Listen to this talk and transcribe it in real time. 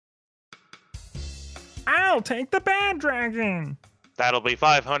I'll take the bad dragon. That'll be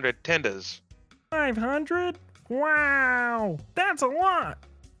 500 tenders. 500? Wow, that's a lot.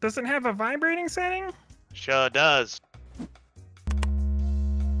 Does it have a vibrating setting? Sure does.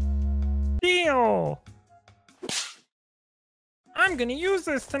 Deal. I'm gonna use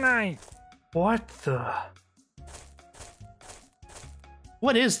this tonight. What the?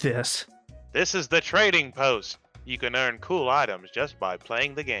 What is this? This is the trading post. You can earn cool items just by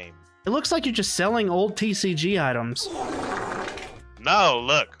playing the game. It looks like you're just selling old TCG items. No,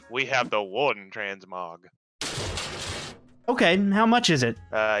 look, we have the Warden Transmog. Okay, how much is it?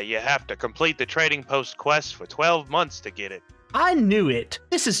 You have to complete the trading post quest for 12 months to get it. I knew it.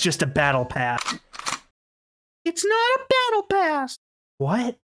 This is just a battle pass. It's not a battle pass.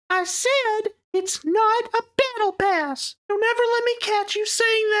 What? I said it's not a battle pass. Don't ever let me catch you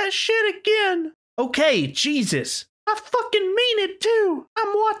saying that shit again. Okay, Jesus. I fucking mean it too.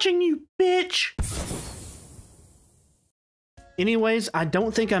 I'm watching you, bitch. Anyways, I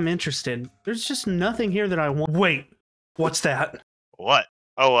don't think I'm interested. There's just nothing here that I want. Wait, what's that? What?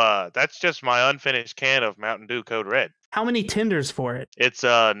 Oh, that's just my unfinished can of Mountain Dew Code Red. How many tenders for it? It's,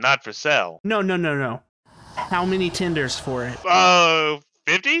 not for sale. No. How many tenders for it?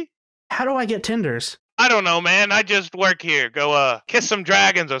 50? How do I get tenders? I don't know, man. I just work here. Go, kiss some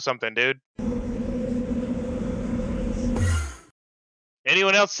dragons or something, dude.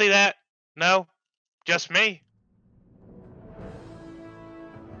 Anyone else see that? No? Just me?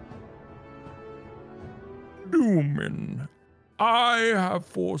 Doomin, I have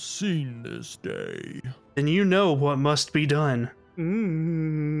foreseen this day. Then you know what must be done. Mwah.